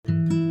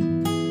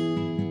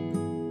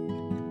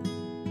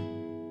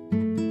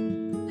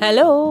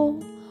Hello!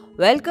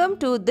 Welcome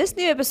to this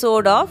new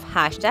episode of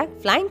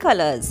Flying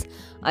Colors,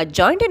 a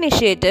joint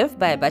initiative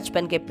by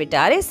Bachpan Ke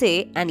Pitare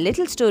Se and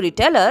Little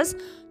Storytellers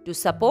to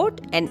support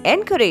and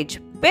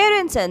encourage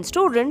parents and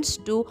students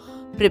to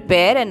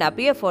prepare and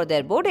appear for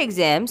their board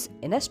exams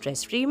in a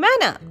stress-free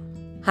manner.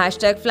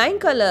 Flying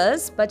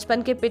Colors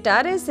बचपन के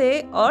पिटारे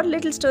से और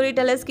little story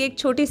tellers की एक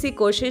छोटी सी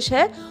कोशिश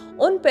है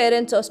उन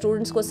पेरेंट्स और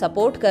स्टूडेंट्स को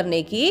सपोर्ट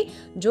करने की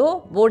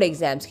जो बोर्ड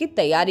एग्जाम्स की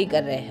तैयारी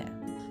कर रहे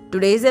हैं.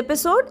 Today's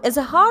episode is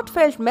a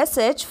heartfelt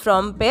message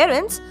from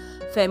parents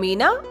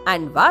Femina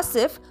and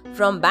Vasif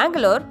from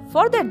Bangalore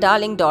for their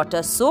darling daughter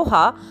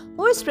Soha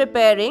who is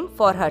preparing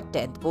for her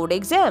 10th board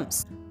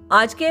exams.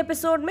 आज के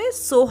एपिसोड में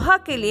सोहा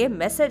के लिए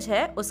मैसेज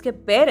है उसके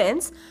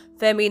पेरेंट्स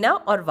फेमिना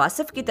और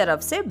वासिफ की तरफ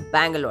से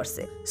बैंगलोर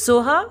से.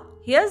 Soha,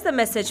 here's the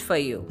message for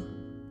you.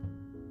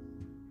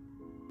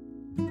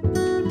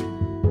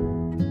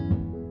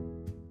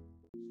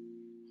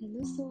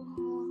 Hello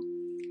Soha.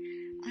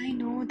 I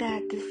know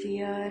that this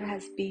year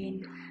has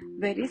been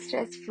very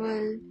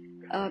stressful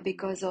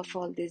because of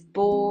all these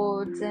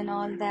boards and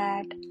all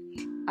that.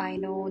 I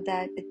know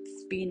that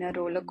it's been a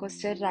roller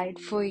coaster ride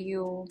for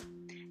you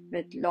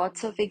with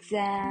lots of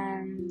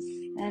exams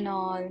and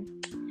all.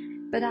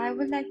 But I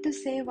would like to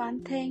say one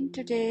thing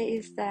today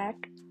is that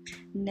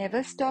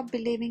never stop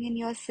believing in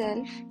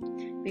yourself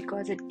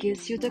because it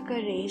gives you the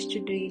courage to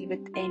deal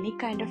with any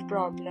kind of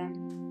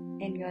problem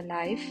in your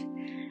life.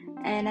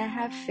 And I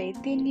have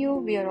faith in you.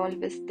 We are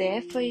always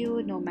there for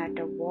you no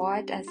matter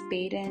what as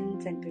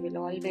parents, and we will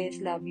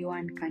always love you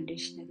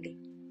unconditionally.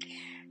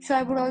 So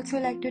I would also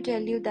like to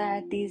tell you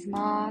that these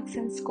marks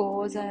and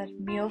scores are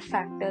mere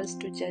factors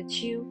to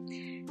judge you.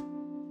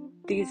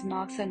 These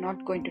marks are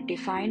not going to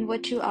define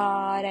what you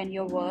are and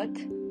your worth.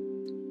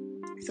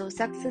 So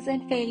success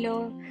and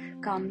failure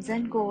comes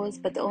and goes,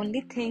 but the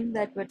only thing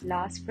that would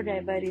last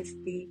forever is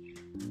the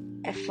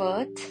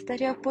effort that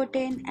you have put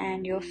in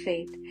and your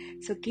faith.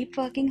 So keep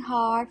working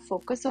hard,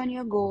 focus on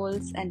your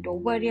goals, and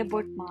don't worry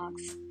about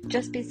marks.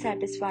 Just be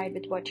satisfied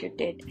with what you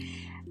did.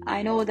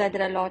 I know that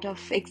there are a lot of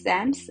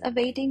exams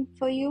awaiting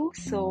for you,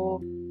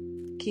 so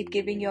keep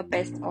giving your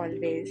best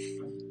always.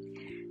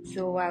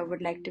 So I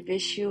would like to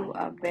wish you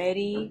a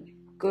very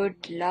good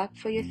luck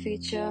for your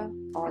future.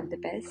 All the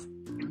best,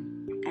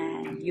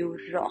 and you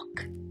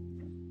rock.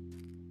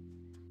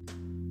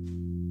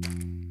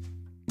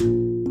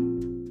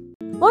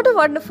 What a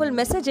wonderful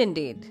message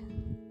indeed.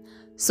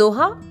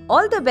 Soha,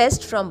 all the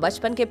best from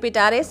Bachpan Ke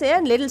Pitare Se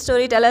and Little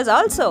Storytellers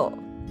also.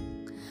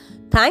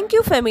 Thank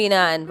you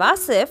Femina and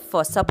Vasif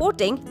for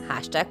supporting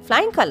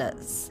Flying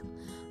Colors.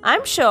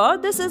 I'm sure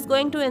this is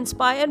going to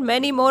inspire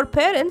many more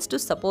parents to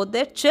support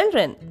their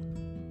children.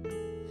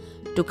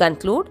 To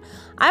conclude,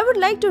 I would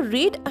like to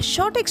read a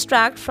short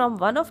extract from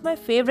one of my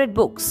favorite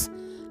books,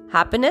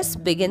 Happiness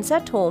Begins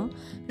at Home,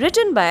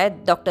 written by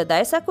Dr.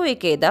 Daisaku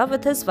Ikeda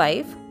with his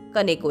wife,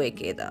 Kaneko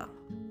Ikeda.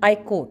 I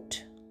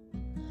quote,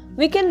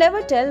 "We can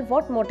never tell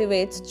what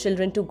motivates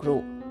children to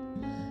grow.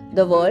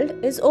 The world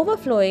is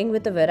overflowing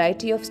with a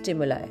variety of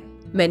stimuli.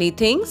 Many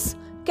things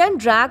can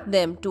drag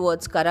them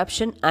towards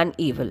corruption and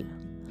evil.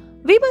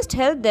 We must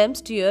help them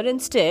steer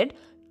instead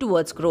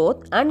towards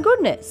growth and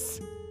goodness.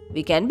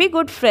 We can be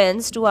good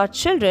friends to our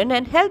children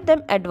and help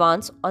them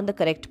advance on the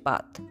correct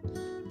path.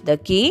 The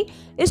key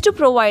is to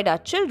provide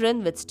our children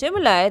with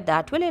stimuli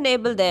that will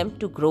enable them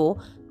to grow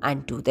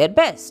and do their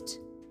best.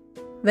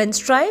 When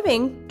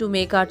striving to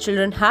make our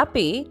children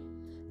happy,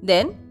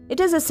 then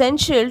it is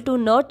essential to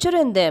nurture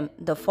in them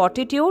the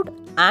fortitude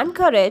and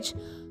courage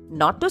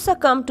not to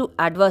succumb to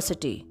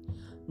adversity,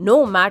 no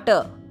matter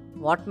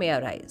what may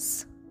arise."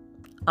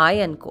 I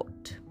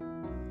unquote.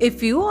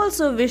 If you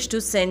also wish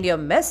to send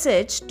your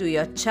message to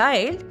your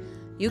child,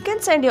 you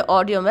can send your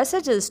audio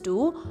messages to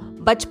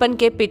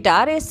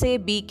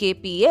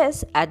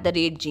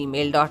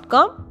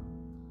bachpankepitare.bkps@gmail.com.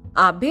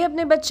 आप भी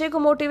अपने बच्चे को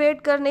motivate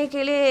करने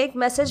के लिए एक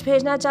message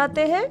भेजना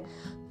चाहते हैं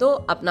तो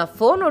अपना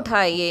फ़ोन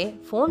उठाइए,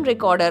 फ़ोन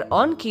रिकॉर्डर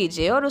ऑन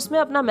कीजिए और उसमें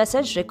अपना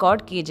मैसेज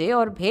रिकॉर्ड कीजिए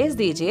और भेज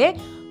दीजिए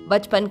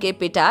बचपन के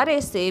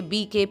पिटारे से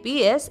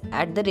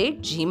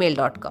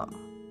bkps@gmail.com.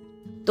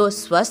 तो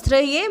स्वस्थ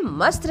रहिए,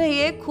 मस्त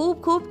रहिए,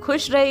 खूब खूब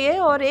खुश रहिए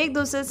और एक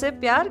दूसरे से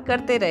प्यार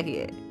करते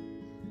रहिए.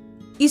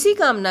 इसी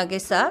कामना के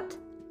साथ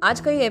आज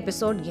का ये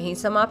एपिसोड यहीं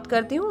समाप्त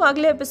करती हूँ.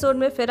 अगले एपिसोड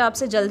में फिर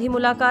आपसे जल्द ही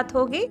मुलाकात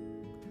होगी.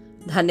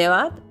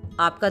 धन्यवाद.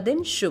 आपका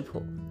दिन शुभ हो.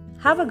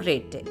 Have a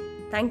great day.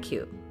 Thank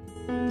you.